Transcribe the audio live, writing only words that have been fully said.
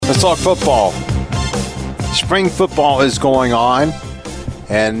Let's talk football. Spring football is going on,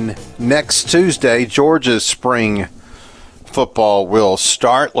 and next Tuesday, Georgia's spring football will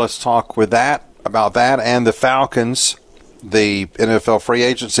start. Let's talk about that and the Falcons, the NFL free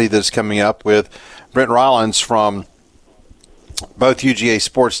agency that's coming up with Brent Rollins from both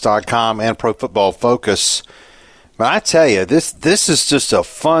UGAsports.com and Pro Football Focus. But I tell you, this is just a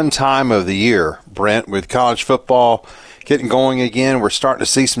fun time of the year, Brent, with college football getting going again. We're starting to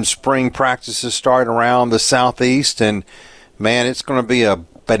see some spring practices start around the Southeast, and, man, it's going to be a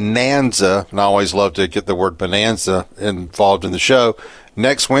bonanza, and I always love to get the word bonanza involved in the show,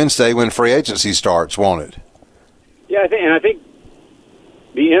 next Wednesday when free agency starts, won't it? Yeah, I think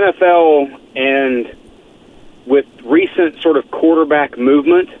the NFL, and with recent sort of quarterback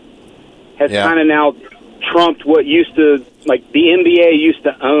movement, has kind of now trumped what used to, like the NBA used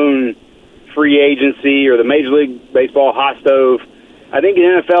to own free agency, or the Major League Baseball hot stove. I think the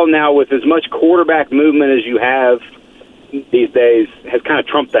NFL now, with as much quarterback movement as you have these days, has kind of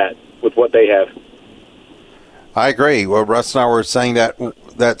trumped that with what they have. I agree. Well, Russ and I were saying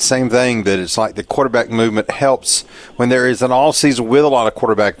that same thing, that it's like the quarterback movement helps. When there is an all-season with a lot of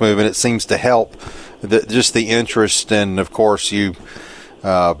quarterback movement, it seems to help just the interest. And, of course, you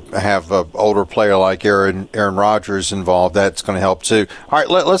have an older player like Aaron Rodgers involved. That's going to help, too. All right,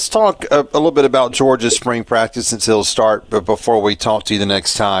 let's talk a little bit about Georgia's spring practice since it'll start, but before we talk to you the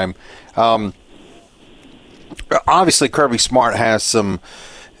next time. Obviously, Kirby Smart has some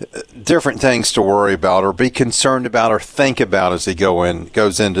different things to worry about or be concerned about or think about as he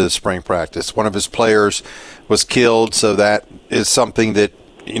goes into the spring practice. One of his players was killed, so that is something that,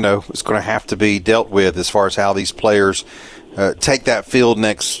 is going to have to be dealt with as far as how these players take that field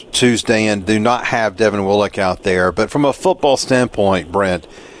next Tuesday and do not have Devin Willock out there. But from a football standpoint, Brent,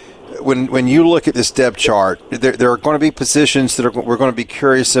 when you look at this depth chart, there are going to be positions that we're going to be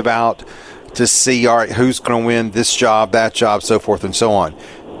curious about to see, all right, who's going to win this job, that job, so forth and so on.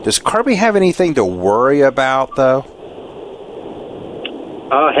 Does Kirby have anything to worry about, though?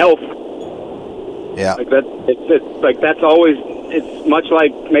 Health. Yeah. That's always, it's much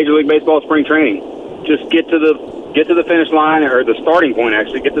like Major League Baseball spring training. Just get to the finish line, or the starting point,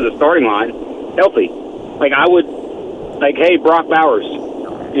 actually. Get to the starting line healthy. Hey, Brock Bowers,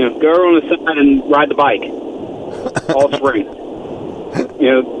 go on the side and ride the bike all spring.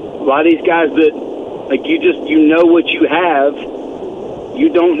 A lot of these guys that, you know what you have. You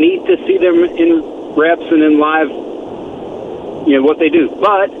don't need to see them in reps and in live, what they do.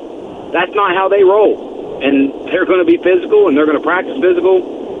 But that's not how they roll. And they're going to be physical, and they're going to practice physical,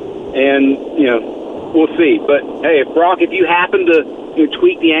 and, we'll see. But, hey, if you happen to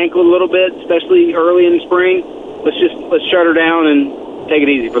tweak the ankle a little bit, especially early in the spring, let's shut her down and take it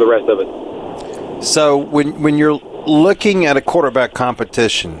easy for the rest of it. So when you're looking at a quarterback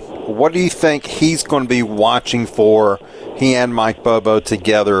competition, what do you think he's going to be watching for, he and Mike Bobo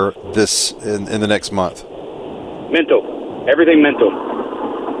together in the next month? Mental. Everything mental.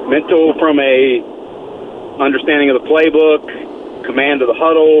 Mental from a understanding of the playbook, command of the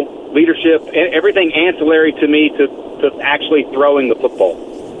huddle, leadership, everything ancillary to me to actually throwing the football,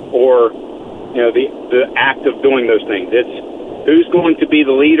 or the act of doing those things. It's who's going to be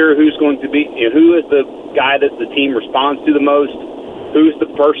the leader, who's going to be who is the guy that the team responds to the most, who's the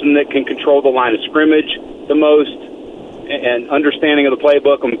person that can control the line of scrimmage the most, and understanding of the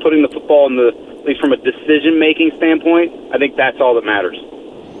playbook and putting the football in at least from a decision-making standpoint. I think that's all that matters.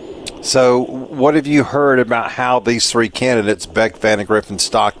 So what have you heard about how these three candidates, Beck, Vandegrift, and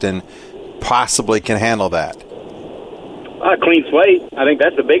Stockton, possibly can handle that? Clean slate. I think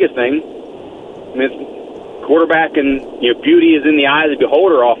that's the biggest thing. I mean, it's quarterback, and beauty is in the eye of the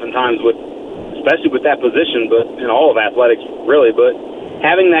beholder oftentimes, especially with that position, but in all of athletics, really. But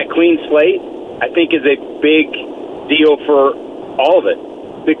having that clean slate, I think, is a big deal for all of it,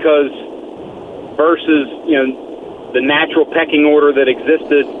 because versus the natural pecking order that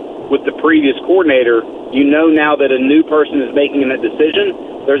existed with the previous coordinator, now that a new person is making that decision,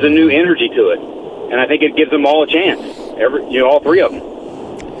 there's a new energy to it, and I think it gives them all a chance. All three of them.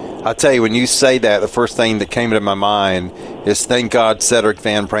 I'll tell you, when you say that, the first thing that came into my mind is, thank God Cedric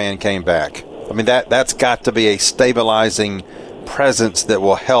Van Pran came back. I mean, that's got to be a stabilizing presence that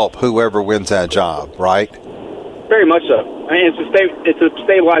will help whoever wins that job, right? Very much so. I mean, it's a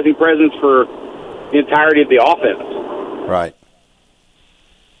stabilizing presence for the entirety of the offense. Right.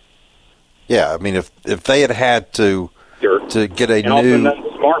 Yeah, I mean, if they had to get a new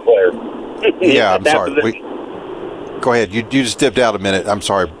smart player. Yeah, I'm sorry. Go ahead. You just dipped out a minute. I'm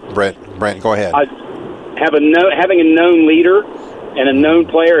sorry, Brent, go ahead. Having a known leader and a known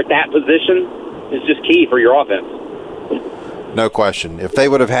player at that position is just key for your offense. No question. If they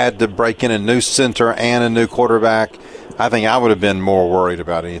would have had to break in a new center and a new quarterback, I think I would have been more worried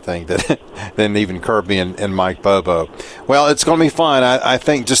about anything than even Kirby and Mike Bobo. Well, it's going to be fun. I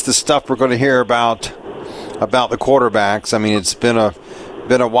think just the stuff we're going to hear about the quarterbacks. I mean, it's been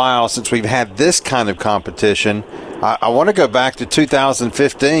a while since we've had this kind of competition. I want to go back to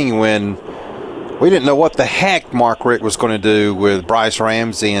 2015 when we didn't know what the heck Mark Richt was going to do with Bryce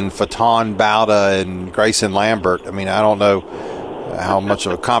Ramsey and Faton Bauta and Grayson Lambert. I mean, I don't know how much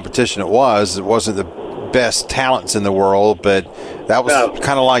of a competition it was. It wasn't the best talents in the world, but that was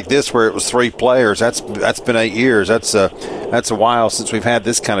kind of like this where it was 3 players. That's been 8 years. That's a while since we've had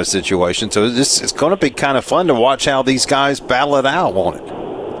this kind of situation. So it's going to be kind of fun to watch how these guys battle it out, won't it?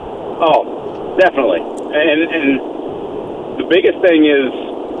 Oh, definitely. And the biggest thing is,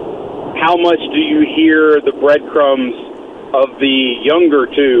 how much do you hear the breadcrumbs of the younger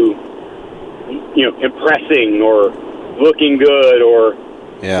two, impressing or looking good, or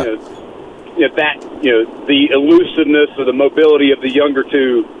the elusiveness or the mobility of the younger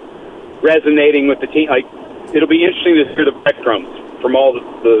two resonating with the team? Like, it'll be interesting to hear the breadcrumbs from all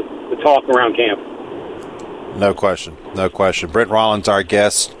the talk around camp. No question. Brent Rollins, our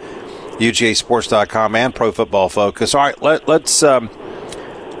guest, UGAsports.com and Pro Football Focus. All right, let's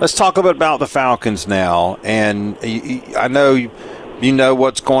talk a bit about the Falcons now. And I know you know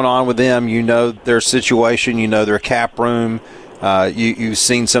what's going on with them. You know their situation. You know their cap room. You've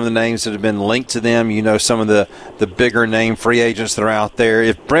seen some of the names that have been linked to them. You know some of the bigger name free agents that are out there.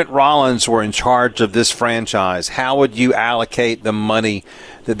 If Brent Rollins were in charge of this franchise, how would you allocate the money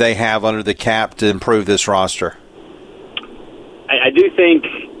that they have under the cap to improve this roster? I do think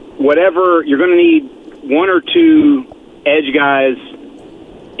whatever you're going to need, 1 or 2 edge guys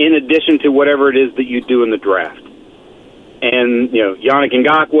in addition to whatever it is that you do in the draft. And, Yannick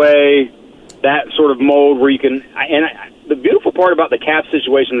Ngakoue, that sort of mold where you can – the beautiful part about the cap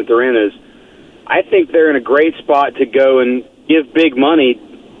situation that they're in is I think they're in a great spot to go and give big money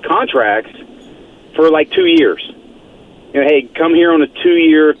contracts for like 2 years. Hey, come here on a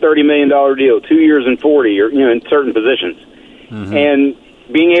 2-year, $30 million deal, 2 years and 40, or, in certain positions. Mm-hmm. And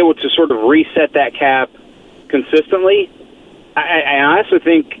being able to sort of reset that cap consistently, I also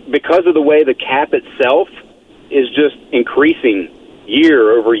think because of the way the cap itself is just increasing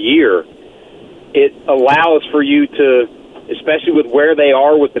year over year, it allows for you to, especially with where they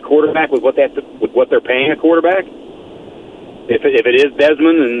are with the quarterback, with what they're paying a quarterback. If it is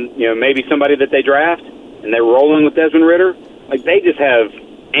Desmond and maybe somebody that they draft and they're rolling with Desmond Ridder, like they just have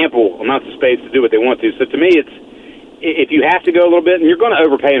ample amounts of space to do what they want to. So to me, if you have to go a little bit, and you're going to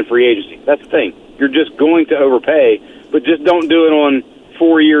overpay in free agency. That's the thing. You're just going to overpay, but just don't do it on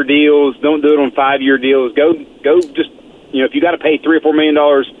 4-year deals. Don't do it on 5-year deals. Go just, if you got to pay $3 or $4 million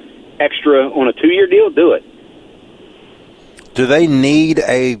extra on a 2-year deal, do it. Do they need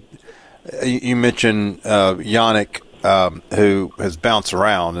you mentioned Yannick, who has bounced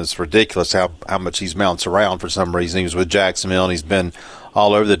around. It's ridiculous how much he's bounced around for some reason. He was with Jacksonville, and he's been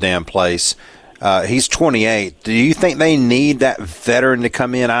all over the damn place. He's 28. Do you think they need that veteran to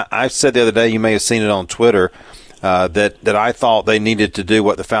come in? I said the other day, you may have seen it on Twitter, that I thought they needed to do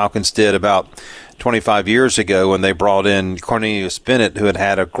what the Falcons did about 25 years ago when they brought in Cornelius Bennett, who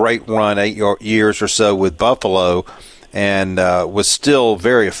had a great run, 8 years or so with Buffalo, and was still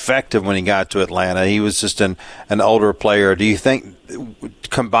very effective when he got to Atlanta. He was just an older player. Do you think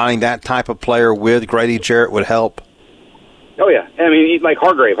combining that type of player with Grady Jarrett would help? Oh, yeah. I mean, he's like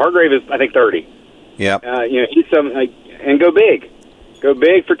Hargrave. Hargrave is, I think, 30. Yeah. He's and go big. Go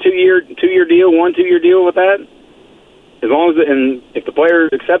big for 2-year deal, 1-2-year deal with that. As long as and if the player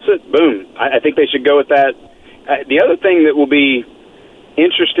accepts it, boom. I think they should go with that. The other thing that will be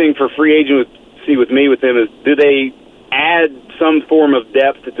interesting for free agency with them is, do they add some form of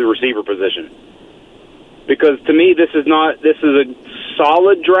depth at the receiver position? Because to me, this is a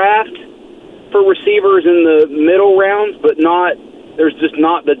solid draft for receivers in the middle rounds, but there's just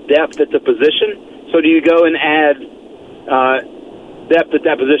not the depth at the position. So do you go and add depth at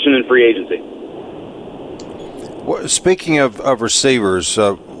that position in free agency? Well, speaking of receivers,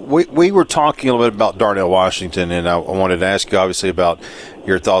 we were talking a little bit about Darnell Washington, and I wanted to ask you obviously about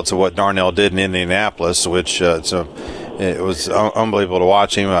your thoughts of what Darnell did in Indianapolis, which it was unbelievable to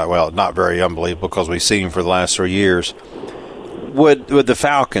watch him. Well, not very unbelievable because we've seen him for the last 3 years. Would the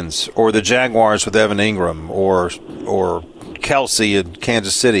Falcons or the Jaguars with Evan Ingram or Kelsey in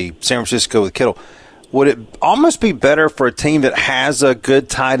Kansas City, San Francisco with Kittle, would it almost be better for a team that has a good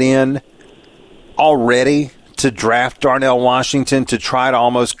tight end already to draft Darnell Washington to try to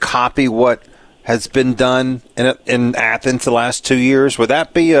almost copy what has been done in Athens the last 2 years? Would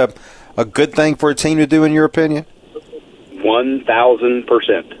that be a good thing for a team to do, in your opinion?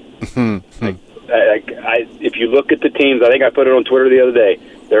 1,000%. If you look at the teams, I think I put it on Twitter the other day,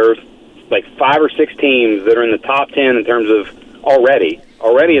 there's like 5 or 6 teams that are in the top 10 in terms of already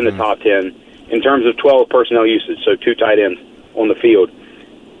in the top 10 in terms of 12 personnel usage, so 2 tight ends on the field.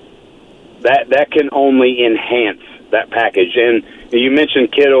 That can only enhance that package. And you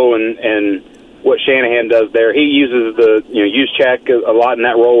mentioned Kittle and what Shanahan does there. He uses the use check a lot in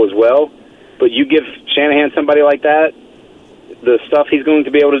that role as well. But you give Shanahan somebody like that, the stuff he's going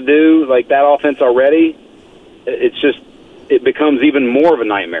to be able to do, like that offense already, it becomes even more of a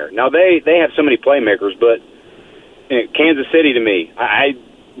nightmare. Now, they have so many playmakers, but Kansas City, to me, I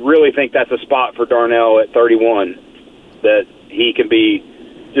really think that's a spot for Darnell at 31, that he can be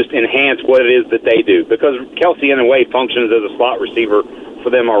just enhance what it is that they do. Because Kelsey, in a way, functions as a slot receiver for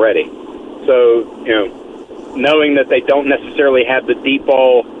them already. So, knowing that they don't necessarily have the deep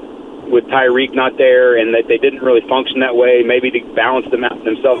ball with Tyreek not there, and that they didn't really function that way, maybe to balance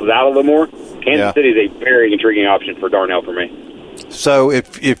themselves out a little more, Kansas City is a very intriguing option for Darnell for me. So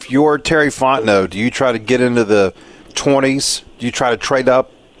if you're Terry Fontenot, do you try to get into the 20s? Do you try to trade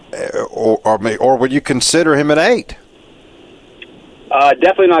up, or would you consider him at 8?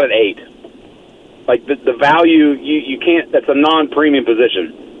 Definitely not at 8. Like the value, you can't. That's a non-premium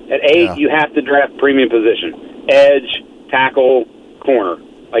position. At 8, you have to draft premium position: edge, tackle, corner.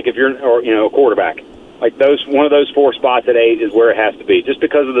 Like if you're, a quarterback, like one of those 4 spots at 8 is where it has to be, just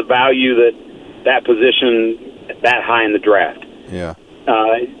because of the value that position that high in the draft. Yeah.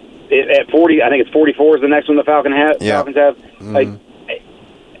 At 40, I think it's 44 is the next one the Falcons have. Mm-hmm.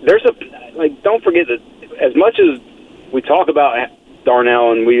 Don't forget that as much as we talk about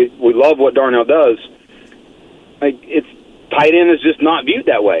Darnell and we love what Darnell does, it's tight end is just not viewed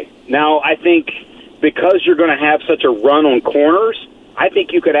that way. Now, I think because you're going to have such a run on corners, I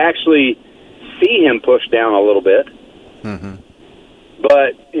think you could actually see him push down a little bit. Mm-hmm.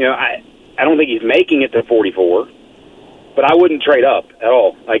 But, I don't think he's making it to 44. But I wouldn't trade up at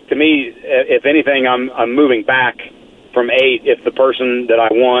all. Like, to me, if anything, I'm moving back from 8 if the person that I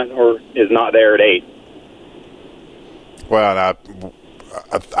want is not there at 8. Well,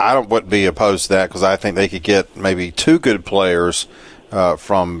 I wouldn't be opposed to that, because I think they could get maybe 2 good players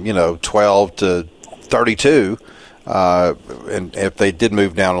from 12 to 32. And if they did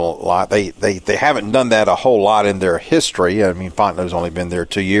move down a lot, they haven't done that a whole lot in their history. I mean, Fontenot's only been there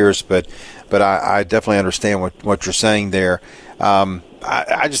 2 years, but I definitely understand what you're saying there.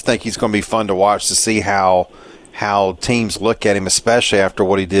 I just think he's going to be fun to watch, to see how teams look at him, especially after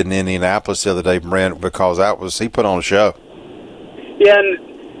what he did in Indianapolis the other day, Brent, because he put on a show. Yeah, and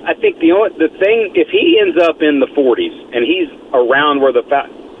I think the thing, if he ends up in the 40s and he's around where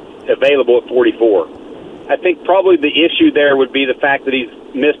available at 44, I think probably the issue there would be the fact that he's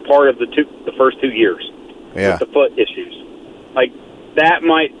missed part of the first 2 years with the foot issues. Like, that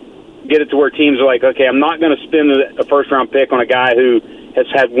might get it to where teams are like, okay, I'm not going to spend a first-round pick on a guy who has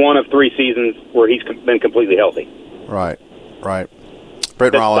had one of 3 seasons where he's been completely healthy. Right. Brent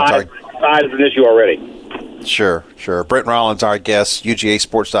Rollins. Size is an issue already. Sure. Brent Rollins, our guest,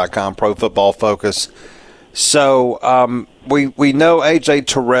 UGAsports.com, Pro Football Focus. So we know A.J.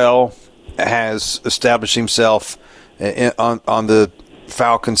 Terrell has established himself on the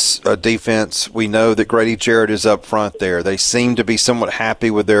Falcons defense. We know that Grady Jarrett is up front there. They seem to be somewhat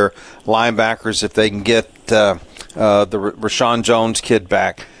happy with their linebackers if they can get the Rashawn Jones kid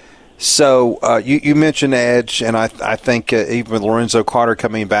back. So you mentioned edge, and I think even with Lorenzo Carter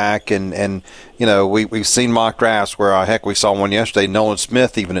coming back, and we've seen mock drafts where we saw one yesterday, Nolan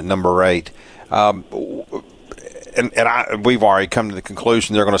Smith even at number 8. We've already come to the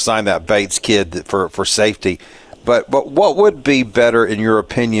conclusion they're going to sign that Bates kid for safety. But what would be better, in your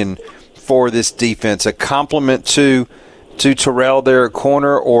opinion, for this defense? A complement to Terrell there at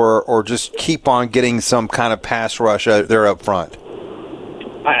corner, or just keep on getting some kind of pass rush there up front?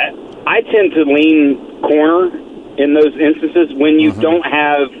 I tend to lean corner in those instances when you don't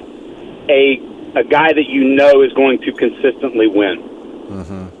have a guy that is going to consistently win.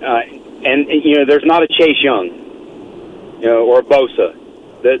 And there's not a Chase Young, or a Bosa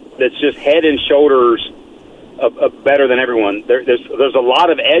that's just head and shoulders better than everyone. There's a lot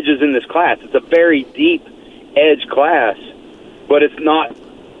of edges in this class. It's a very deep edge class, but it's not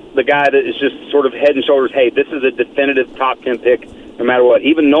the guy that is just sort of head and shoulders, hey, this is a definitive top 10 pick no matter what.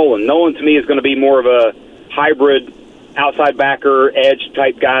 Even Nolan to me is going to be more of a hybrid outside backer, edge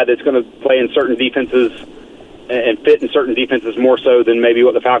type guy that's going to play in certain defenses and fit in certain defenses more so than maybe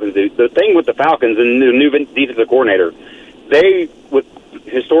what the Falcons do. The thing with the Falcons and the new defensive coordinator,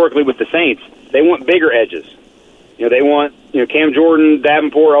 historically with the Saints, they want bigger edges. They want Cam Jordan,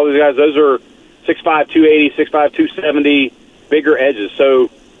 Davenport, all these guys. Those are 6'5", 280, 6'5", 270, bigger edges. So,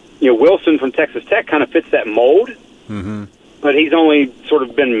 Wilson from Texas Tech kind of fits that mold. Mm-hmm. But he's only sort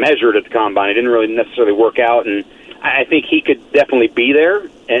of been measured at the combine. He didn't really necessarily work out, and I think he could definitely be there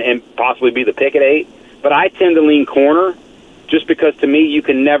and possibly be the pick at 8. But I tend to lean corner just because, to me, you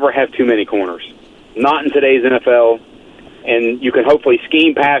can never have too many corners. Not in today's NFL, and you can hopefully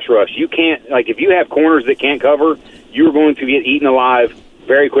scheme pass rush. You can't, if you have corners that can't cover, you're going to get eaten alive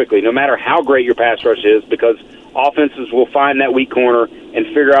very quickly, no matter how great your pass rush is, because offenses will find that weak corner and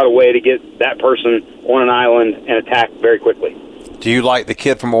figure out a way to get that person on an island and attack very quickly. Do you like the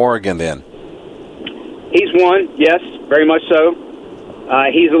kid from Oregon then? He's one, yes, very much so.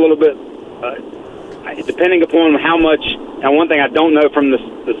 He's a little bit, depending upon how much, and one thing I don't know from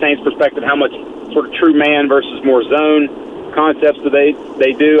the Saints' perspective, how much sort of true man versus more zone concepts do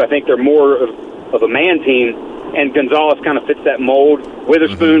they do. I think they're more of a man team, and Gonzalez kind of fits that mold.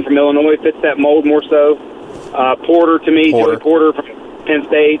 Witherspoon from Illinois fits that mold more so. Porter, to me, Joey Porter from Penn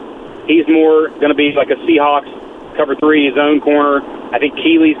State, he's more going to be like a Seahawks cover 3 zone corner. I think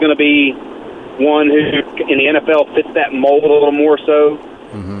Keeley's going to be one who in the NFL fits that mold a little more so.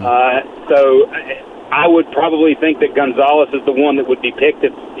 Mm-hmm. So I would probably think that Gonzalez is the one that would be picked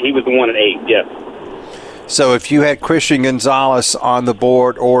if he was the one at 8, yes. So if you had Christian Gonzalez on the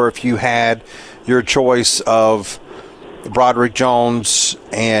board, or if you had your choice of Broderick Jones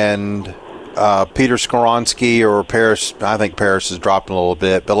and Peter Skoronski or Paris, I think Paris has dropped a little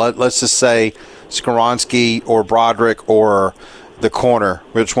bit, but let's just say Skoronski or Broderick or the corner,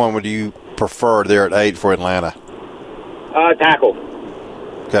 which one would you prefer there at 8 for Atlanta? Tackle.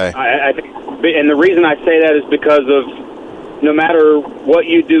 Okay. I think, and the reason I say that is because of no matter what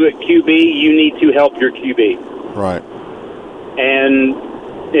you do at QB, you need to help your QB. Right. And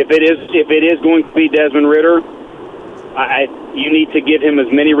if it is going to be Desmond Ridder, you need to give him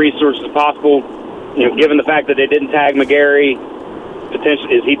as many resources as possible. Given the fact that they didn't tag McGarry,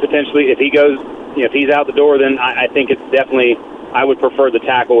 if he goes, if he's out the door, then I think it's definitely, I would prefer the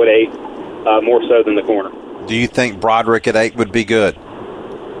tackle at 8 more so than the corner. Do you think Broderick at 8 would be good?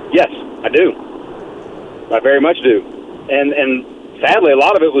 Yes, I do. I very much do. And sadly, a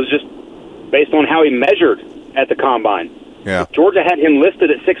lot of it was just based on how he measured at the combine. Yeah. Georgia had him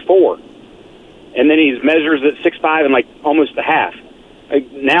listed at 6'4", and then he measures at 6'5" and almost a half.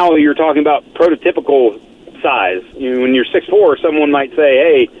 Now you're talking about prototypical size. When you're 6'4", someone might say,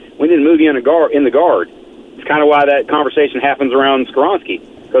 "Hey, we need to move you in the guard." It's kind of why that conversation happens around Skoronski,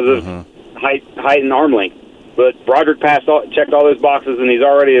 because of height and arm length. But Broderick checked all those boxes, and he's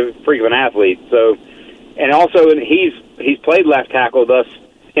already a freak of an athlete. So, and also, he's played left tackle, thus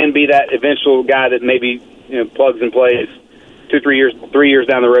can be that eventual guy that maybe plugs and plays 3 years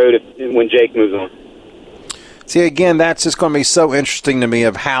down the road when Jake moves on. See, again, that's just going to be so interesting to me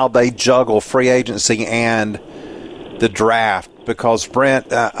of how they juggle free agency and the draft, because Brent,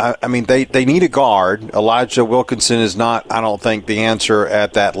 they need a guard. Elijah Wilkinson is not, I don't think, the answer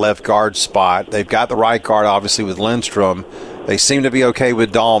at that left guard spot. They've got the right guard, obviously, with Lindstrom. They seem to be okay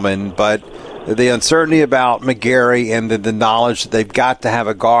with Dahlman, but the uncertainty about McGarry and the knowledge that they've got to have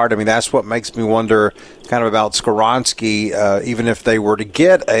a guard, that's what makes me wonder kind of about Skoronski, even if they were to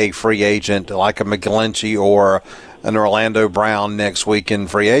get a free agent like a McGlinchey or an Orlando Brown next week in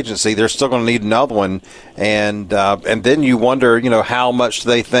free agency, they're still going to need another one. And then you wonder, how much do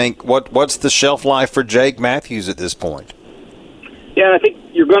they think, what's the shelf life for Jake Matthews at this point? Yeah, and I think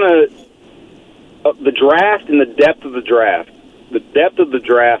you're going to the draft and the depth of the draft. The depth of the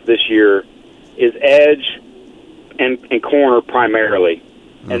draft this year is edge and corner primarily.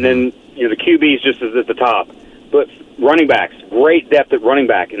 And then, the QBs just is at the top. But running backs, great depth at running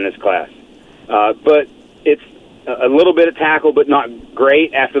back in this class. But it's a little bit of tackle, but not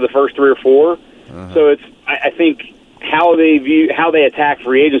great after the first 3 or 4. So I think how they attack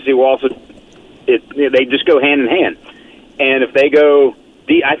free agency will also, they just go hand in hand. And if they go,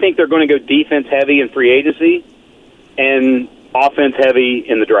 I think they're going to go defense heavy in free agency and offense heavy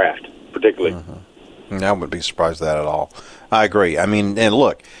in the draft, particularly. I wouldn't be surprised at that at all. I agree. And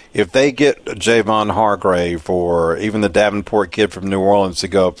look, if they get Javon Hargrave or even the Davenport kid from New Orleans to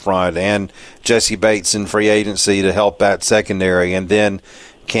go up front and Jesse Bates in free agency to help that secondary, and then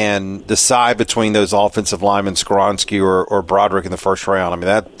can decide between those offensive linemen, Skoronski or Broderick in the first round,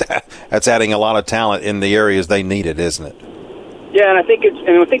 that's adding a lot of talent in the areas they needed, isn't it? Yeah, and I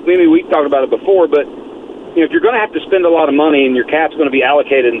think maybe we've talked about it before, but if you're going to have to spend a lot of money and your cap's going to be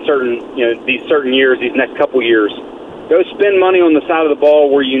allocated in these certain years, these next couple years, go spend money on the side of the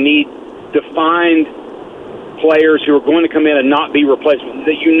ball where you need defined players who are going to come in and not be replacements,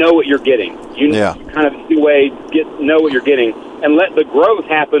 that you know what you're getting. You kind of know what you're getting, and let the growth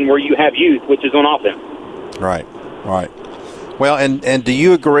happen where you have youth, which is on offense. Right. Well, and do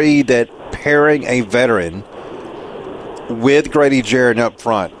you agree that pairing a veteran with Grady Jarrett up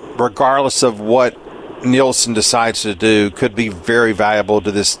front, regardless of what Nielsen decides to do, could be very valuable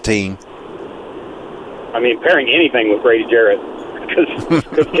to this team? I mean, pairing anything with Grady Jarrett,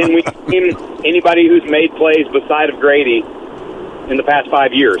 because can we name anybody who's made plays beside of Grady in the past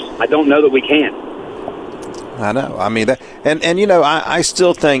 5 years? I don't know that we can. I know. I mean, I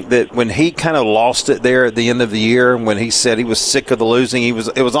still think that when he kind of lost it there at the end of the year, when he said he was sick of the losing, it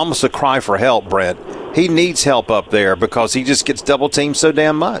was almost a cry for help, Brent. He needs help up there because he just gets double teamed so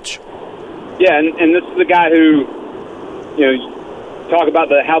damn much. Yeah, and this is the guy who, talk about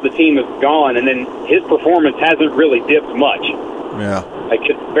how the team has gone, and then his performance hasn't really dipped much. Yeah. Like,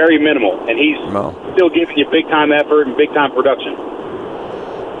 it's very minimal, and he's still giving you big-time effort and big-time production.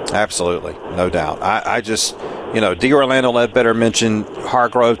 Absolutely, no doubt. I just, D. Orlando Ledbetter mentioned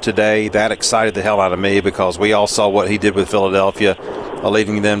Hargrove today. That excited the hell out of me because we all saw what he did with Philadelphia,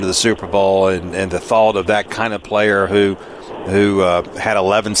 leading them to the Super Bowl, and the thought of that kind of player who had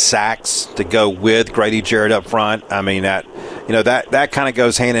 11 sacks to go with Grady Jarrett up front. I mean, that kind of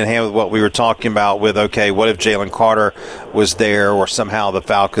goes hand in hand with what we were talking about with, okay, what if Jalen Carter was there, or somehow the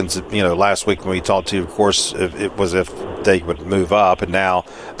Falcons, last week when we talked to, of course, it was if they would move up, and now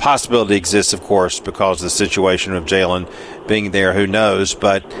possibility exists, of course, because of the situation of Jalen being there, who knows,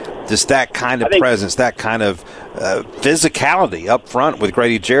 but just that kind of presence, that kind of physicality up front with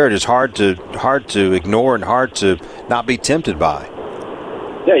Grady Jarrett is hard to ignore and hard to not be tempted by.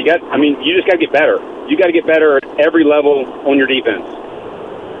 Yeah, you just got to get better. You got to get better at every level on your defense.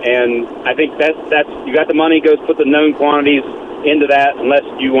 And I think that's you got the money, go put the known quantities into that, unless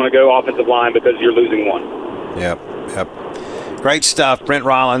you want to go offensive line because you're losing one. Yep. Great stuff, Brent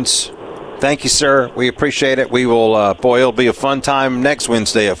Rollins. Thank you, sir. We appreciate it. We will, it'll be a fun time next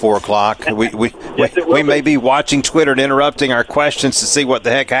Wednesday at 4 o'clock. We may be watching Twitter and interrupting our questions to see what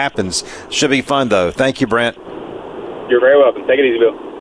the heck happens. Should be fun, though. Thank you, Brent. You're very welcome. Take it easy, Bill.